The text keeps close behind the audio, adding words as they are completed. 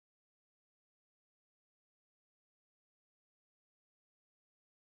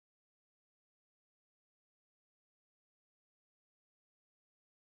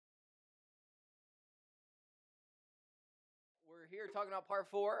here talking about part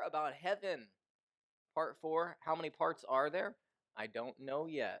 4 about heaven. Part 4, how many parts are there? I don't know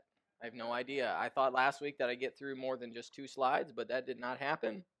yet. I have no idea. I thought last week that I'd get through more than just 2 slides, but that did not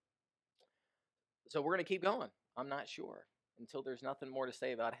happen. So we're going to keep going. I'm not sure until there's nothing more to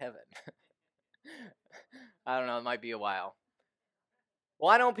say about heaven. I don't know, it might be a while.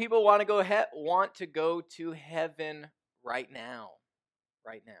 Why don't people want to go to heaven right now?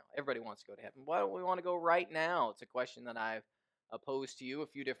 Right now. Everybody wants to go to heaven. Why don't we want to go right now? It's a question that I've posed to you a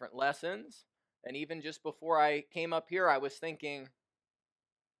few different lessons. And even just before I came up here, I was thinking,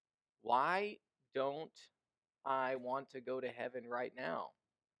 why don't I want to go to heaven right now?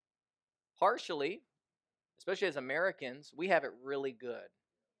 Partially, especially as Americans, we have it really good.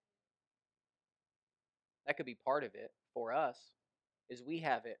 That could be part of it for us, is we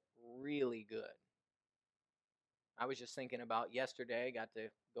have it really good. I was just thinking about yesterday, got to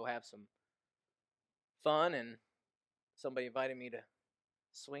go have some fun, and somebody invited me to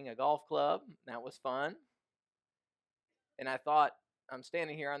swing a golf club. That was fun. And I thought, I'm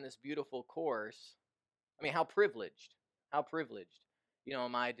standing here on this beautiful course. I mean, how privileged,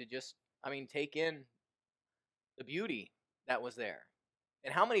 am I to just, take in the beauty that was there.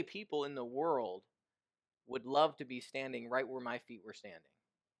 And how many people in the world would love to be standing right where my feet were standing?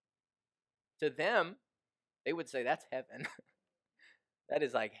 To them, they would say, that's heaven. That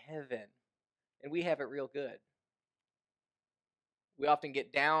is like heaven. And we have it real good. We often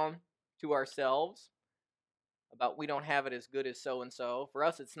get down to ourselves about we don't have it as good as so and so. For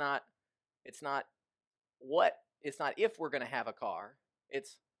us, it's not if we're going to have a car.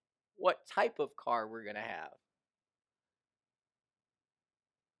 It's what type of car we're going to have.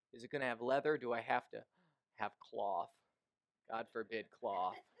 Is it going to have leather? Do I have to have cloth? God forbid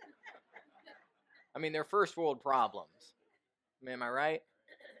cloth. They're first world problems. Am I right?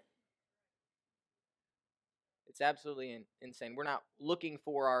 It's absolutely insane. We're not looking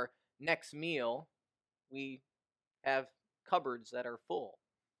for our next meal. We have cupboards that are full.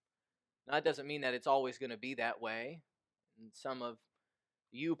 Now, that doesn't mean that it's always going to be that way. And some of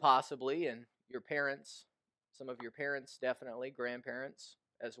you possibly, and your parents, some of your parents definitely, grandparents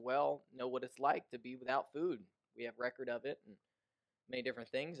as well, know what it's like to be without food. We have record of it and many different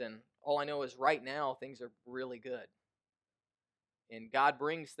things. And all I know is right now, things are really good. And God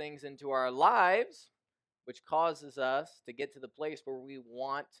brings things into our lives which causes us to get to the place where we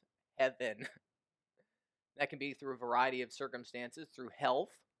want heaven. That can be through a variety of circumstances, through health.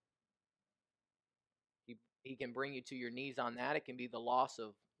 He can bring you to your knees on that. It can be the loss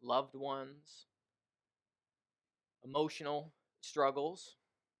of loved ones, emotional struggles,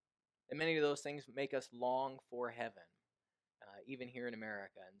 and many of those things make us long for heaven, even here in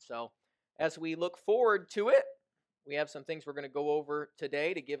America. And so as we look forward to it, we have some things we're going to go over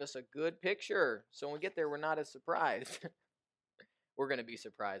today to give us a good picture. So when we get there, we're not as surprised. We're going to be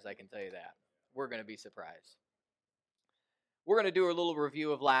surprised, I can tell you that. We're going to be surprised. We're going to do a little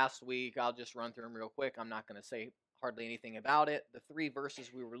review of last week. I'll just run through them real quick. I'm not going to say hardly anything about it. The 3 verses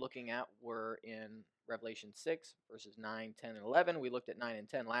we were looking at were in Revelation 6, verses 9, 10, and 11. We looked at 9 and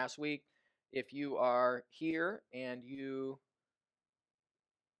 10 last week. If you are here and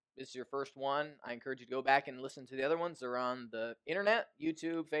this is your first one, I encourage you to go back and listen to the other ones. They're on the internet,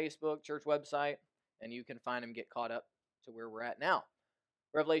 YouTube, Facebook, church website, and you can find them, get caught up to where we're at now.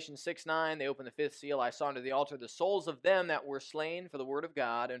 Revelation 6:9, they open the 5th seal. I saw under the altar the souls of them that were slain for the word of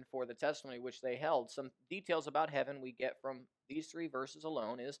God and for the testimony which they held. Some details about heaven we get from these 3 verses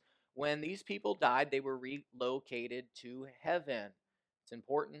alone is when these people died, they were relocated to heaven. It's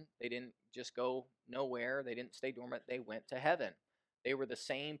important. They didn't just go nowhere. They didn't stay dormant. They went to heaven. They were the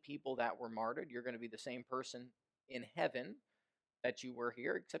same people that were martyred. You're going to be the same person in heaven that you were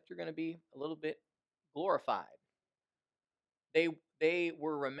here, except you're going to be a little bit glorified. They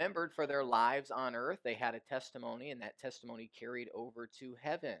were remembered for their lives on earth. They had a testimony, and that testimony carried over to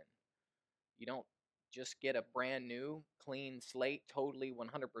heaven. You don't just get a brand new, clean slate, totally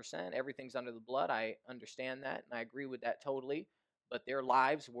 100%. Everything's under the blood. I understand that, and I agree with that totally. But their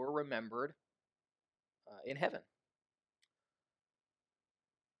lives were remembered in heaven.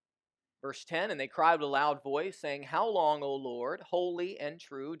 Verse 10, and they cried with a loud voice, saying, How long, O Lord, holy and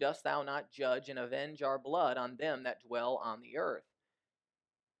true, dost thou not judge and avenge our blood on them that dwell on the earth?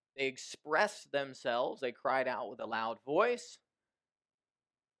 They expressed themselves. They cried out with a loud voice.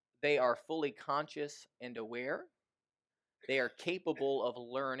 They are fully conscious and aware. They are capable of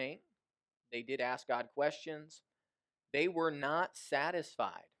learning. They did ask God questions. They were not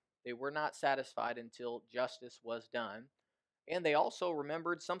satisfied. They were not satisfied until justice was done. And they also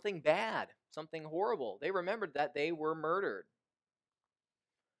remembered something bad, something horrible. They remembered that they were murdered.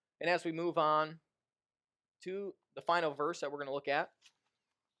 And as we move on to the final verse that we're going to look at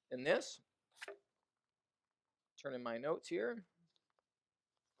in this, turn in my notes here.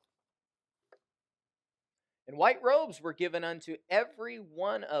 And white robes were given unto every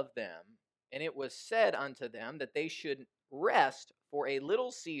one of them, and it was said unto them that they should rest for a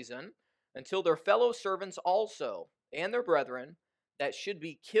little season until their fellow servants also and their brethren that should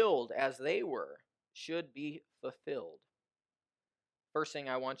be killed as they were should be fulfilled. First thing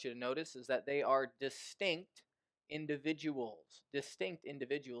I want you to notice is that they are distinct individuals. Distinct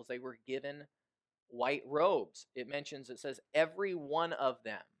individuals. They were given white robes. It says every one of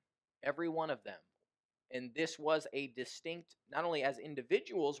them. Every one of them. And this was a distinct, not only as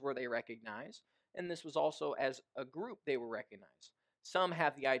individuals were they recognized, and this was also as a group they were recognized. Some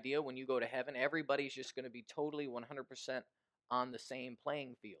have the idea when you go to heaven, everybody's just going to be totally 100% on the same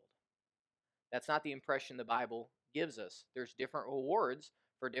playing field. That's not the impression the Bible gives us. There's different rewards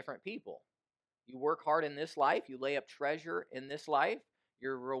for different people. You work hard in this life, you lay up treasure in this life,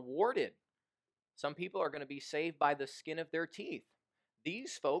 you're rewarded. Some people are going to be saved by the skin of their teeth.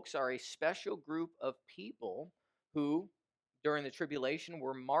 These folks are a special group of people who, during the tribulation,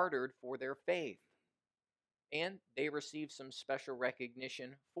 were martyred for their faith. And they received some special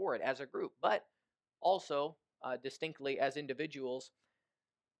recognition for it as a group, but also distinctly as individuals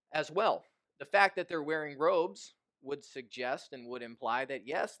as well. The fact that they're wearing robes would suggest and would imply that,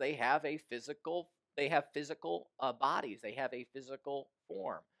 yes, they have physical bodies. They have a physical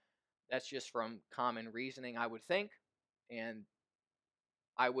form. That's just from common reasoning, I would think. And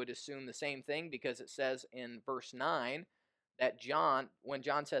I would assume the same thing because it says in verse 9 that when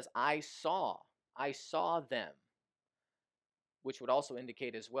John says, I saw them, which would also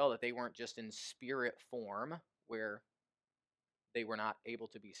indicate as well that they weren't just in spirit form where they were not able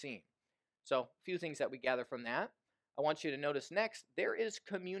to be seen. So, a few things that we gather from that. I want you to notice next, there is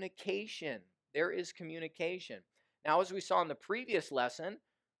communication. There is communication. Now, as we saw in the previous lesson,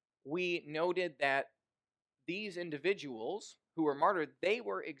 we noted that these individuals who were martyred, they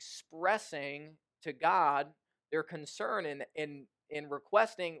were expressing to God their concern in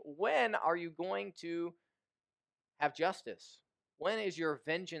requesting, when are you going to have justice? When is your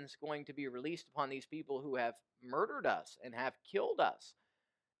vengeance going to be released upon these people who have murdered us and have killed us?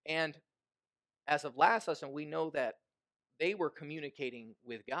 And as of last lesson, we know that they were communicating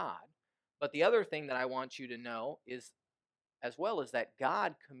with God. But the other thing that I want you to know is, as well, is that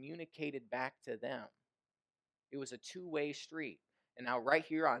God communicated back to them. It was a two-way street. And now right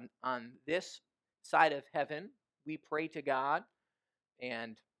here on this side of heaven, we pray to God.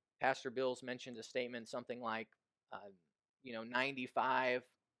 And Pastor Bill's mentioned a statement, something like, 95%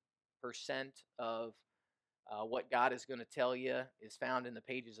 of what God is going to tell you is found in the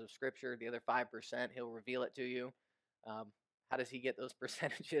pages of Scripture. The other 5%, He'll reveal it to you. How does He get those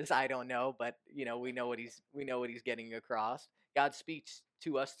percentages? I don't know, but we know what He's getting across. God speaks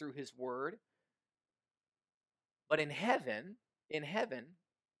to us through His Word. But in heaven,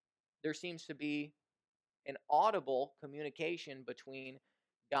 there seems to be an audible communication between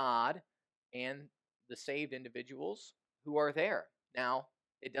God and the saved individuals who are there. Now,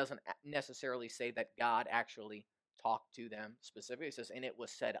 it doesn't necessarily say that God actually talked to them specifically. It says, and it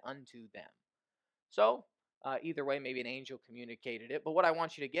was said unto them. So, either way, maybe an angel communicated it. But what I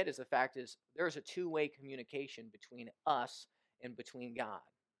want you to get is the fact is there's a two-way communication between us and between God,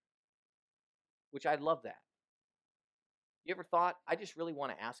 which I love that. You ever thought, I just really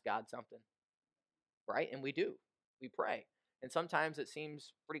want to ask God something, right? And we do. We pray. And sometimes it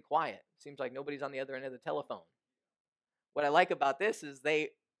seems pretty quiet. It seems like nobody's on the other end of the telephone. What I like about this is they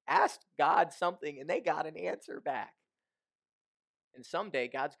asked God something and they got an answer back. And someday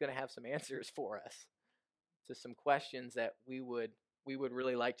God's going to have some answers for us to some questions that we would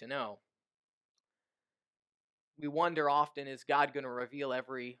really like to know. We wonder often, is God going to reveal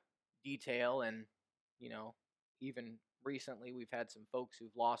every detail? And, even recently we've had some folks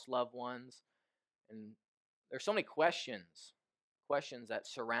who've lost loved ones. And there's so many questions that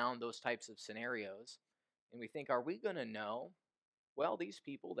surround those types of scenarios. And we think, are we going to know? Well, these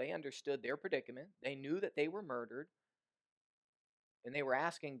people, they understood their predicament. They knew that they were murdered. And they were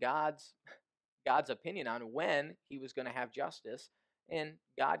asking God's opinion on when He was going to have justice. And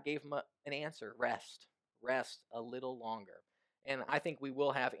God gave them an answer: rest a little longer. And I think we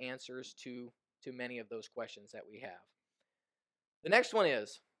will have answers to many of those questions that we have. The next one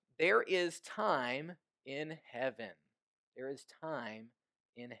is, there is time in heaven. There is time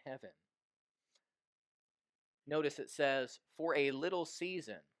in heaven. Notice it says, for a little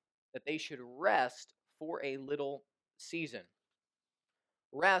season, that they should rest for a little season.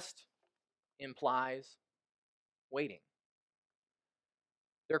 Rest implies waiting.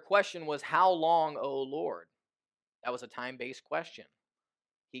 Their question was, how long, O Lord? That was a time-based question.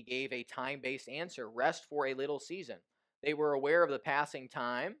 He gave a time-based answer, rest for a little season. They were aware of the passing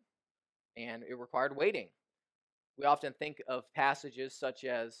time, and it required waiting. We often think of passages such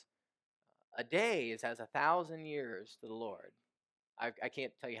as, a day is as 1,000 years to the Lord. I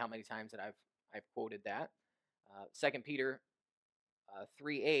can't tell you how many times that I've quoted that. 2 Peter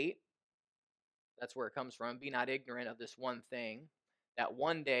 3:8, that's where it comes from. Be not ignorant of this one thing, that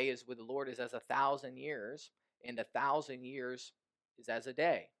one day is with the Lord is as 1,000 years, and 1,000 years is as a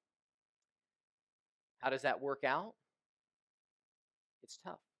day. How does that work out? It's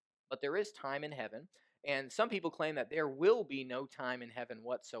tough. But there is time in heaven, and some people claim that there will be no time in heaven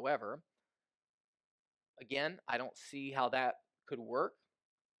whatsoever. Again, I don't see how that could work.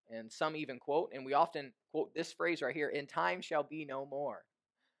 And some even quote, and we often quote this phrase right here, in time shall be no more.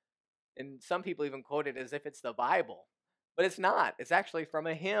 And some people even quote it as if it's the Bible. But it's not. It's actually from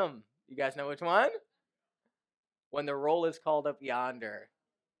a hymn. You guys know which one? When the roll is called up yonder.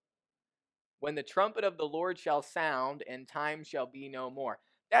 When the trumpet of the Lord shall sound, and time shall be no more.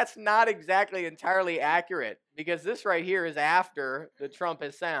 That's not exactly entirely accurate, because this right here is after the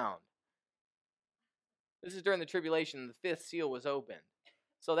trumpet sound. This is during the tribulation. The fifth seal was opened.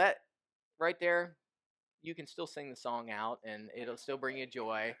 So that right there, you can still sing the song out, and it'll still bring you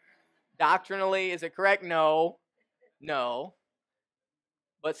joy. Doctrinally, is it correct? No. No.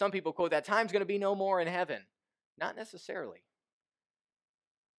 But some people quote that time's going to be no more in heaven. Not necessarily.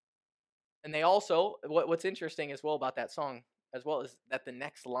 And they also, what's interesting as well about that song, as well as that the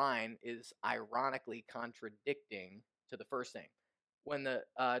next line is ironically contradicting to the first thing. When the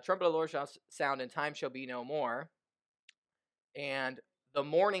trumpet of the Lord shall sound and time shall be no more, and the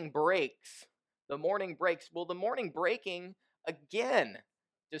morning breaks. The morning breaks. Well, the morning breaking, again,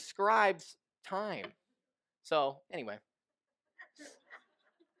 describes time. So, anyway,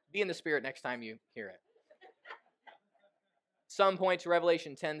 be in the Spirit next time you hear it. Some point to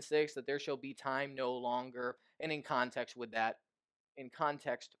Revelation 10:6 that there shall be time no longer, and in context with that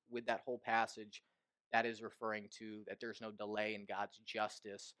whole passage, that is referring to that there's no delay in God's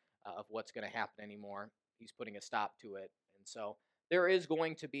justice of what's going to happen anymore. He's putting a stop to it, and so there is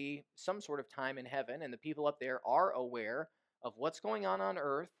going to be some sort of time in heaven, and the people up there are aware of what's going on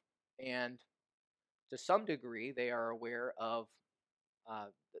earth, and to some degree, they are aware of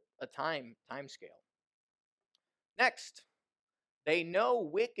a time scale. Next. They know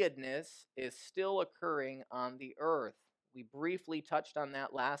wickedness is still occurring on the earth. We briefly touched on that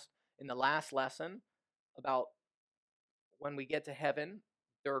in the last lesson about when we get to heaven,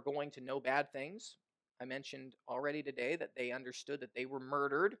 they're going to know bad things. I mentioned already today that they understood that they were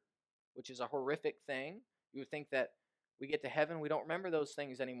murdered, which is a horrific thing. You would think that we get to heaven, we don't remember those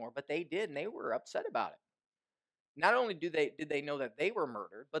things anymore, but they did, and they were upset about it. Not only did they know that they were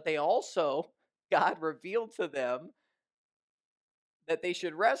murdered, but they also, God revealed to them that they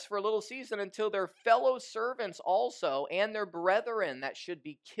should rest for a little season until their fellow servants also and their brethren that should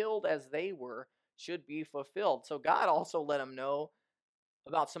be killed as they were should be fulfilled. So God also let them know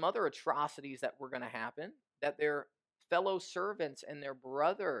about some other atrocities that were going to happen, that their fellow servants and their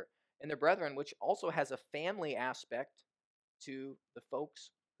brethren, which also has a family aspect to the folks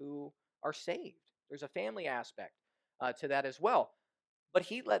who are saved. There's a family aspect to that as well. But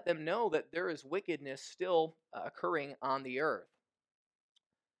he let them know that there is wickedness still occurring on the earth.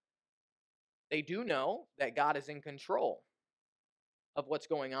 They do know that God is in control of what's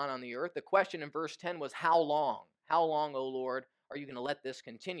going on the earth. The question in verse 10 was, how long? How long, O Lord, are you going to let this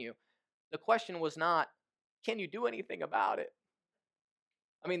continue? The question was not, can you do anything about it?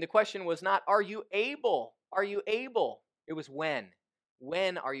 I mean, the question was not, are you able? Are you able? It was when.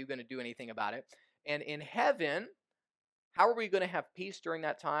 When are you going to do anything about it? And in heaven, how are we going to have peace during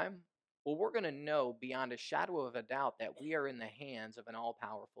that time? Well, we're going to know beyond a shadow of a doubt that we are in the hands of an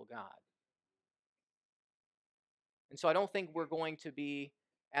all-powerful God. And so I don't think we're going to be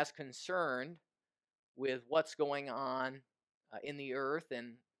as concerned with what's going on in the earth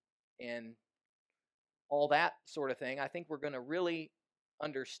and all that sort of thing. I think we're going to really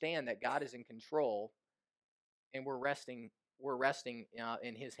understand that God is in control, and we're resting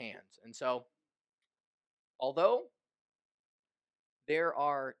in His hands. And so, although there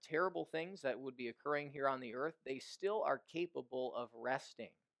are terrible things that would be occurring here on the earth, they still are capable of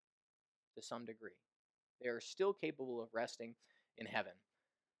resting to some degree. They are still capable of resting in heaven.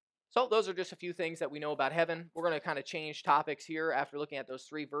 So those are just a few things that we know about heaven. We're going to kind of change topics here after looking at those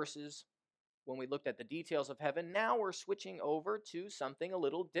 3 verses when we looked at the details of heaven. Now we're switching over to something a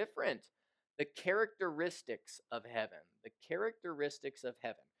little different. The characteristics of heaven. The characteristics of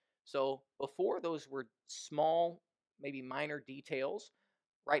heaven. So before, those were small, maybe minor details.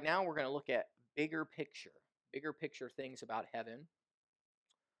 Right now we're going to look at bigger picture. bigger picture things about heaven.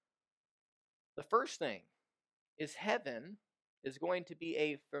 The first thing is heaven is going to be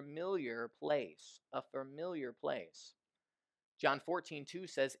a familiar place, a familiar place. John 14:2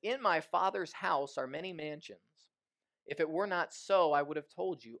 says, "In my Father's house are many mansions. If it were not so, I would have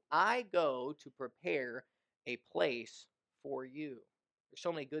told you. I go to prepare a place for you." There's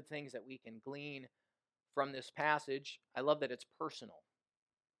so many good things that we can glean from this passage. I love that it's personal.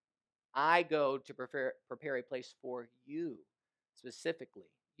 I go to prepare a place for you specifically,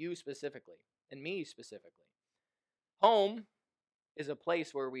 and me specifically. Home is a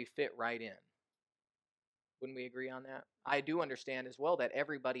place where we fit right in. Wouldn't we agree on that? I do understand as well that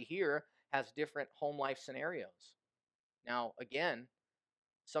everybody here has different home life scenarios. Now, again,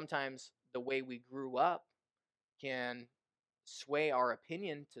 sometimes the way we grew up can sway our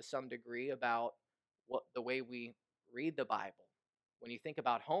opinion to some degree about the way we read the Bible. When you think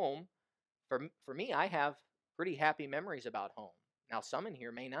about home, for me, I have pretty happy memories about home. Now, some in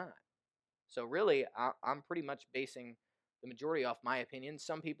here may not. So really, I'm pretty much basing the majority off my opinion.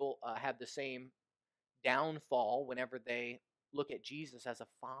 Some people have the same downfall whenever they look at Jesus as a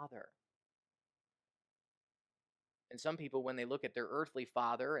father. And some people, when they look at their earthly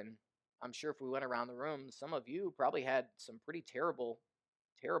father, and I'm sure if we went around the room, some of you probably had some pretty terrible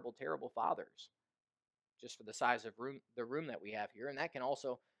fathers, just for the size of the room that we have here. And that can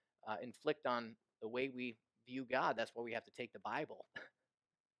also inflict on the way we view God. That's why we have to take the Bible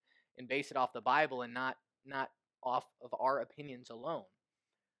and base it off the Bible and not off of our opinions alone.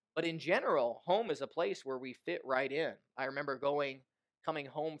 But in general, home is a place where we fit right in. I remember coming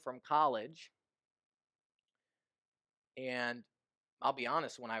home from college, and I'll be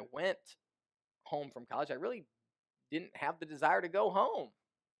honest, when I went home from college, I really didn't have the desire to go home.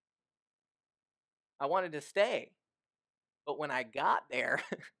 I wanted to stay. But when I got there,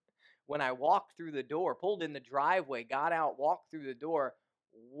 when I walked through the door, pulled in the driveway, got out, walked through the door,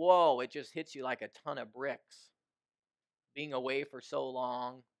 whoa, it just hits you like a ton of bricks. Being away for so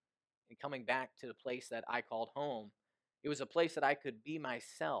long and coming back to the place that I called home, it was a place that I could be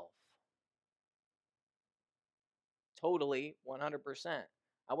myself. Totally, 100%.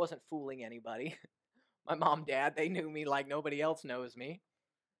 I wasn't fooling anybody. My mom, dad, they knew me like nobody else knows me.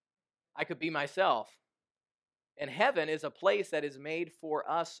 I could be myself. And heaven is a place that is made for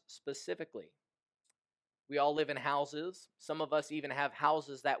us specifically. We all live in houses. Some of us even have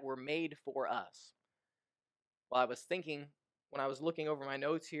houses that were made for us. Well, I was thinking, when I was looking over my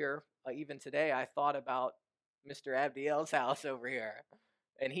notes here, even today, I thought about Mr. Abdiel's house over here.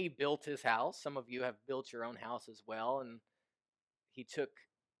 And he built his house. Some of you have built your own house as well. And he took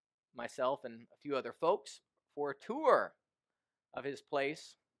myself and a few other folks for a tour of his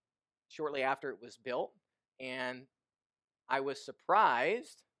place shortly after it was built. And I was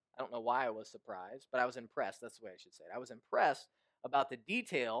surprised. I don't know why I was surprised, but I was impressed. That's the way I should say it. I was impressed about the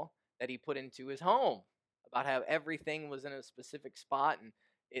detail that he put into his home, about how everything was in a specific spot, and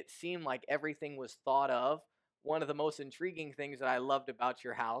it seemed like everything was thought of. One of the most intriguing things that I loved about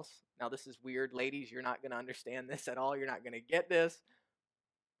your house, now this is weird, ladies, you're not going to understand this at all. You're not going to get this.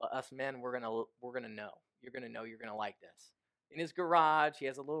 But us men, we're going to know. You're going to know. You're going to like this. In his garage, he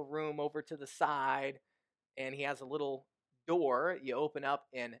has a little room over to the side, and he has a little door you open up,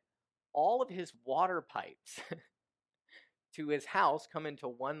 and all of his water pipes to his house come into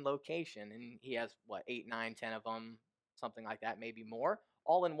one location. And he has, 8, 9, 10 of them, something like that, maybe more,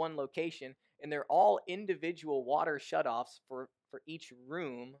 all in one location. And they're all individual water shutoffs for each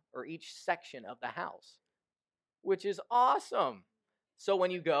room or each section of the house, which is awesome. So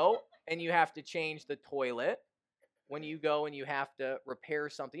when you go and you have to change the toilet, when you go and you have to repair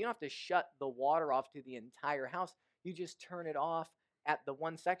something, you don't have to shut the water off to the entire house. You just turn it off at the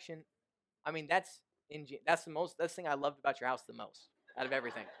one section. I mean, that's the thing I loved about your house the most out of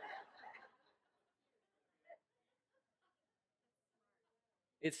everything.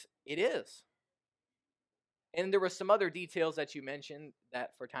 It is. And there were some other details that you mentioned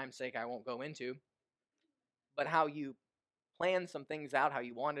that for time's sake I won't go into, but how you planned some things out, how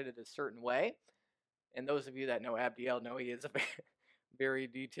you wanted it a certain way. And those of you that know Abdiel know he is a very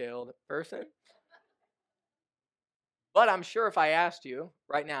detailed person. But I'm sure if I asked you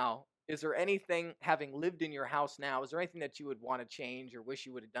right now, is there anything, having lived in your house now, is there anything that you would want to change or wish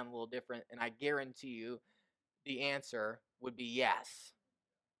you would have done a little different? And I guarantee you the answer would be yes.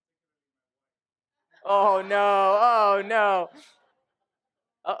 Oh, no. Oh, no.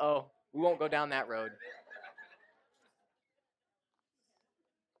 Uh-oh. We won't go down that road.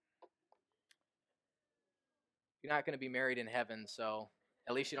 You're not going to be married in heaven, so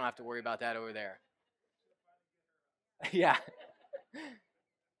at least you don't have to worry about that over there. Yeah.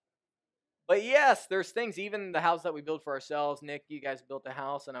 But yes, there's things, even the house that we build for ourselves. Nick, you guys built a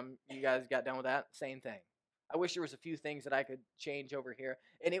house, and you guys got done with that. Same thing. I wish there was a few things that I could change over here.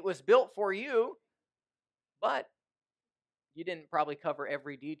 And it was built for you, but you didn't probably cover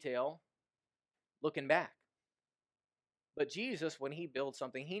every detail looking back. But Jesus, when he builds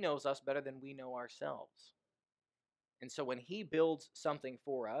something, he knows us better than we know ourselves. And so when he builds something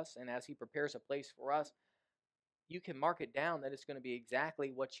for us, and as he prepares a place for us, you can mark it down that it's going to be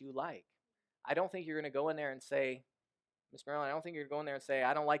exactly what you like. I don't think you're going to go in there and say, Miss Marilyn, I don't think you're going there and say,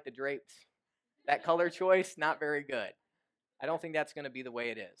 I don't like the drapes. That color choice, not very good. I don't think that's going to be the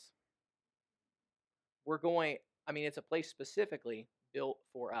way it is. It's a place specifically built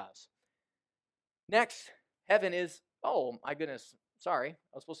for us. Next, heaven is, oh my goodness, sorry, I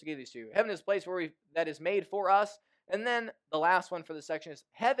was supposed to give these to you. Heaven is a place that is made for us. And then the last one for the section is,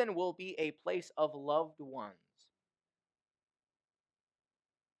 heaven will be a place of loved ones.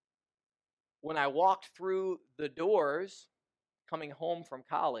 When I walked through the doors coming home from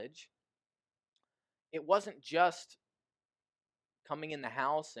college, it wasn't just coming in the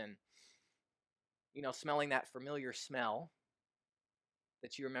house and, smelling that familiar smell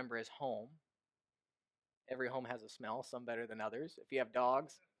that you remember as home. Every home has a smell, some better than others. If you have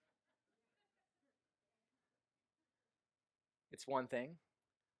dogs, it's one thing.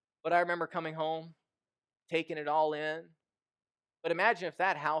 But I remember coming home, taking it all in. But imagine if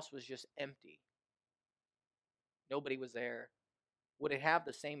that house was just empty. Nobody was there. Would it have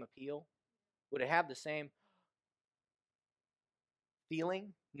the same appeal? Would it have the same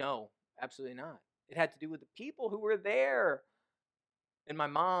feeling? No, absolutely not. It had to do with the people who were there. And my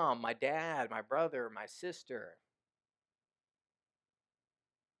mom, my dad, my brother, my sister.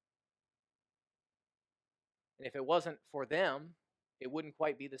 And if it wasn't for them, it wouldn't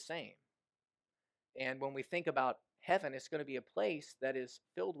quite be the same. And when we think about heaven, it's going to be a place that is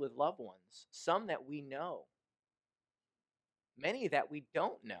filled with loved ones, some that we know, many that we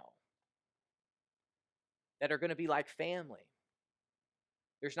don't know, that are going to be like family.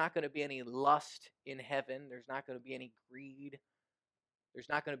 There's not going to be any lust in heaven. There's not going to be any greed. There's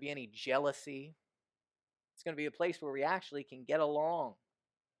not going to be any jealousy. It's going to be a place where we actually can get along.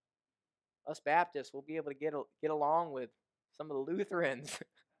 Us Baptists will be able to get along with some of the Lutherans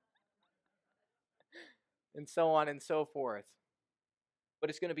and so on and so forth.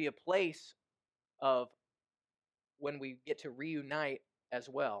 But it's going to be a place of when we get to reunite as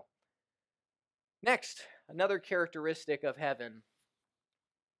well. Next, another characteristic of heaven.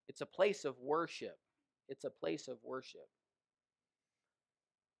 It's a place of worship. It's a place of worship.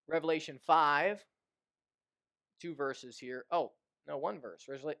 Revelation 5, 2 verses here. Oh, no, one verse.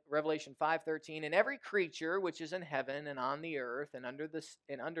 Revelation 5:13. And every creature which is in heaven and on the earth and under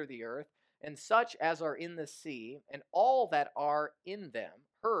the earth, and such as are in the sea, and all that are in them,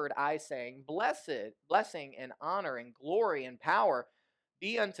 heard I saying, blessing and honor and glory and power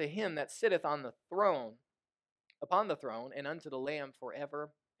be unto him that sitteth on the throne, upon the throne, and unto the Lamb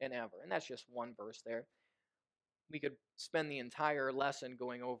forever and ever. And that's just one verse there. We could spend the entire lesson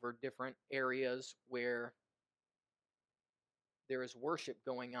going over different areas where there is worship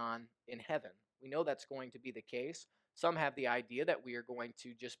going on in heaven. We know that's going to be the case. Some have the idea that we are going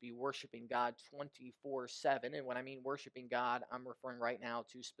to just be worshiping God 24/7. And when I mean worshiping God, I'm referring right now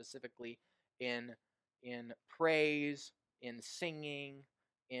to specifically in praise, in singing,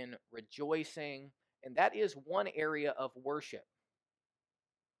 in rejoicing. And that is one area of worship.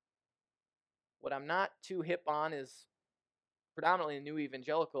 What I'm not too hip on is predominantly the new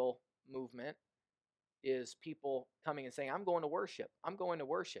evangelical movement is people coming and saying, I'm going to worship. I'm going to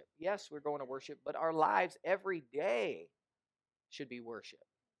worship. Yes, we're going to worship, but our lives every day should be worship.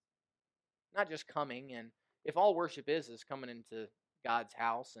 Not just coming, and if all worship is coming into God's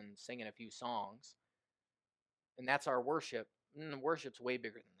house and singing a few songs, and that's our worship, worship's way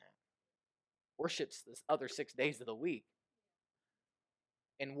bigger than that. Worship's the other 6 days of the week.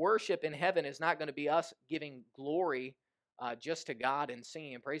 And worship in heaven is not going to be us giving glory just to God and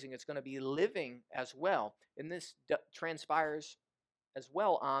singing and praising. It's going to be living as well. And this transpires as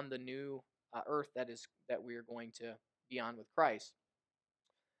well on the new earth that we are going to be on with Christ.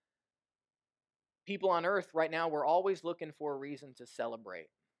 People on earth right now, we're always looking for a reason to celebrate.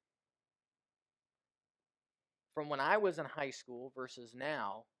 From when I was in high school versus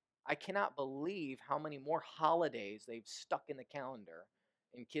now, I cannot believe how many more holidays they've stuck in the calendar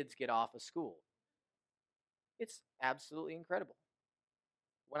and kids get off of school. It's absolutely incredible.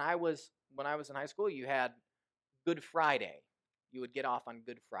 When I was in high school, you had Good Friday. You would get off on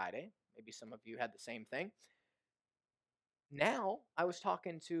Good Friday. Maybe some of you had the same thing. Now, I was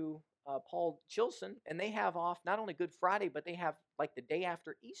talking to Paul Chilson, and they have off not only Good Friday, but they have like the day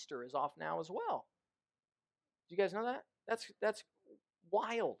after Easter is off now as well. Do you guys know that? That's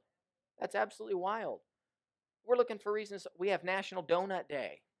wild. That's absolutely wild. We're looking for reasons. We have National Donut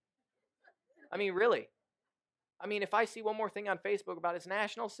Day. I mean, really. I mean, if I see one more thing on Facebook about it's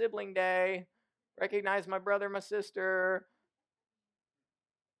National Sibling Day, recognize my brother, my sister.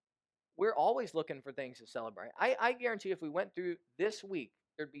 We're always looking for things to celebrate. I guarantee if we went through this week,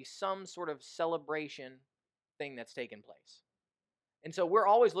 there'd be some sort of celebration thing that's taken place. And so we're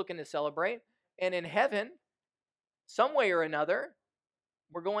always looking to celebrate. And in heaven, some way or another,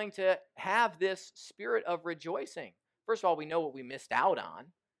 we're going to have this spirit of rejoicing. First of all, we know what we missed out on.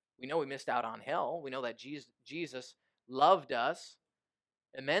 We know we missed out on hell. We know that Jesus loved us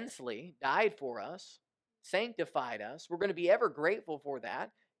immensely, died for us, sanctified us. We're going to be ever grateful for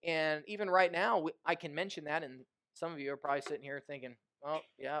that. And even right now, I can mention that, and some of you are probably sitting here thinking, "Oh,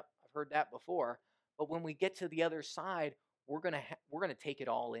 yeah, I've heard that before." But when we get to the other side, we're gonna take it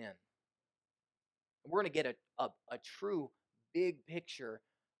all in. We're going to get a true big picture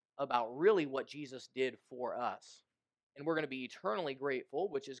about really what Jesus did for us. And we're going to be eternally grateful,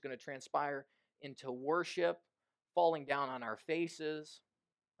 which is going to transpire into worship, falling down on our faces.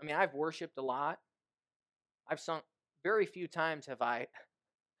 I mean, I've worshiped a lot. I've sung, very few times have I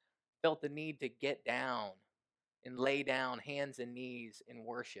felt the need to get down and lay down hands and knees in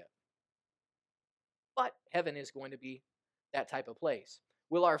worship. But heaven is going to be that type of place.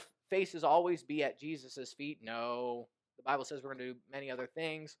 Will our faces always be at Jesus' feet? No. The Bible says we're going to do many other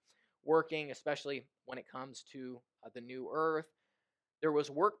things, working, especially when it comes to the new earth. There was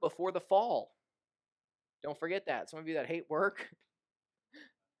work before the fall. Don't forget that. Some of you that hate work,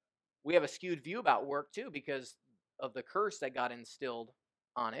 we have a skewed view about work too because of the curse that got instilled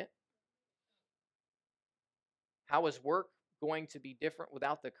on it. How is work going to be different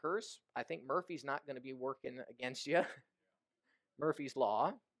without the curse? I think Murphy's not going to be working against you. Murphy's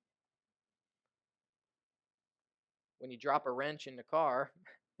Law. When you drop a wrench in the car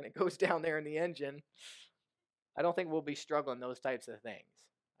and it goes down there in the engine, I don't think we'll be struggling those types of things.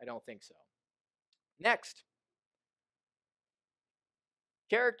 I don't think so. Next,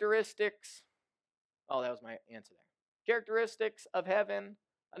 characteristics. Oh, that was my answer there. Characteristics of heaven.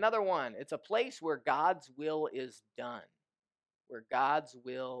 Another one. It's a place where God's will is done. Where God's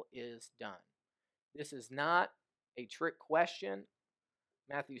will is done. This is not a trick question.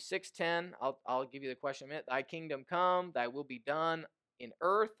 Matthew 6:10, I'll give you the question in a minute. Thy kingdom come, thy will be done in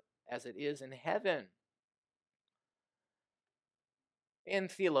earth as it is in heaven.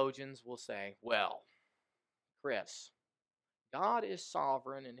 And theologians will say, well, Chris, God is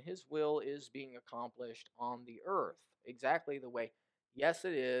sovereign and his will is being accomplished on the earth. Exactly the way, yes,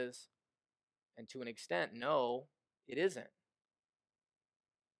 it is, and to an extent, no, it isn't.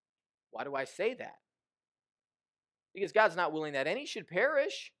 Why do I say that? Because God's not willing that any should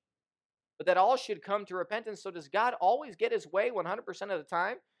perish, but that all should come to repentance. So does God always get his way 100% of the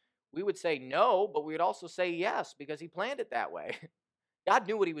time? We would say no, but we would also say yes because he planned it that way. God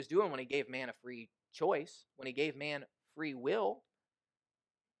knew what he was doing when he gave man a free choice, when he gave man free will.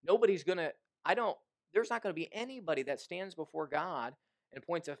 There's not going to be anybody that stands before God and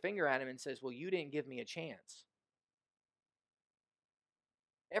points a finger at him and says, well, you didn't give me a chance.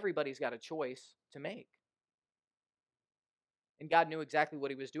 Everybody's got a choice to make. And God knew exactly what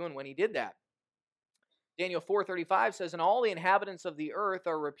he was doing when he did that. Daniel 4:35 says, and all the inhabitants of the earth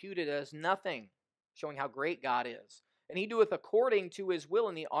are reputed as nothing, showing how great God is. And he doeth according to his will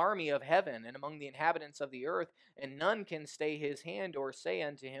in the army of heaven and among the inhabitants of the earth, and none can stay his hand or say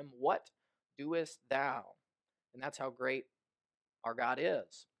unto him, what doest thou? And that's how great our God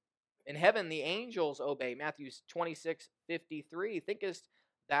is. In heaven, the angels obey. Matthew 26:53, thinkest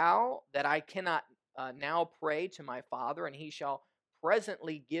thou that I cannot now pray to my Father, and he shall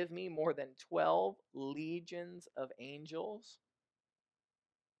presently give me more than 12 legions of angels?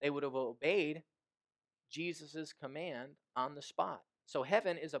 They would have obeyed Jesus' command on the spot. So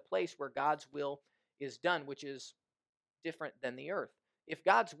heaven is a place where God's will is done, which is different than the earth. If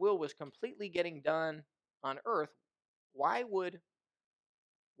God's will was completely getting done on earth, why would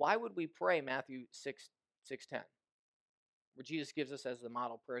we pray Matthew 6:10, where Jesus gives us as the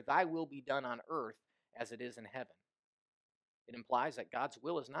model prayer, thy will be done on earth as it is in heaven? It implies that God's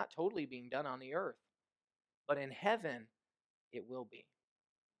will is not totally being done on the earth, but in heaven it will be.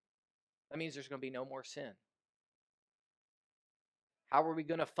 That means there's going to be no more sin. How are we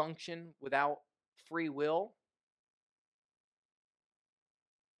going to function without free will?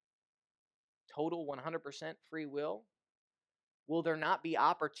 Total 100% free will? Will there not be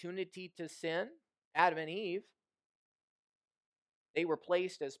opportunity to sin? Adam and Eve, They were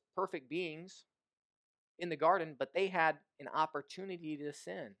placed as perfect beings in the garden, but they had an opportunity to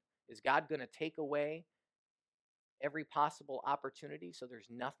sin. Is God going to take away every possible opportunity so there's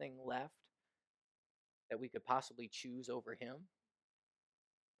nothing left that we could possibly choose over him?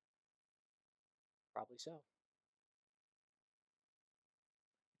 Probably so.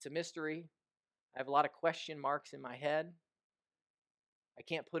 It's a mystery. I have a lot of question marks in my head. I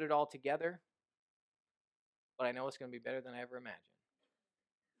can't put it all together, but I know it's going to be better than I ever imagined.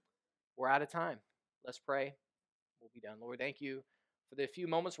 We're out of time. Let's pray. We'll be done. Lord, thank you for the few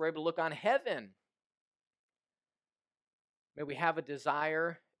moments we're able to look on heaven. May we have a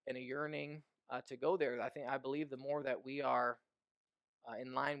desire and a yearning to go there. I believe the more that we are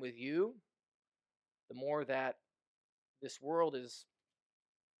in line with you, the more that this world is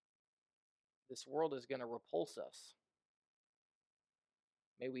going to repulse us.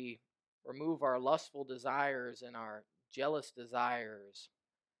 May we remove our lustful desires and our jealous desires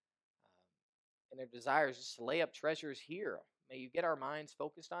and their desires just to lay up treasures here. May you get our minds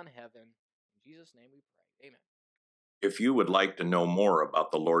focused on heaven. In Jesus' name we pray. Amen. If you would like to know more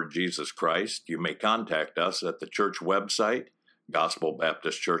about the Lord Jesus Christ, you may contact us at the church website,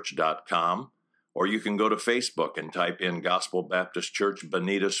 gospelbaptistchurch.com, or you can go to Facebook and type in Gospel Baptist Church,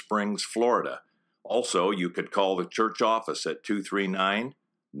 Bonita Springs, Florida. Also, you could call the church office at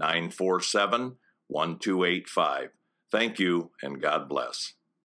 239-947-1285. Thank you, and God bless.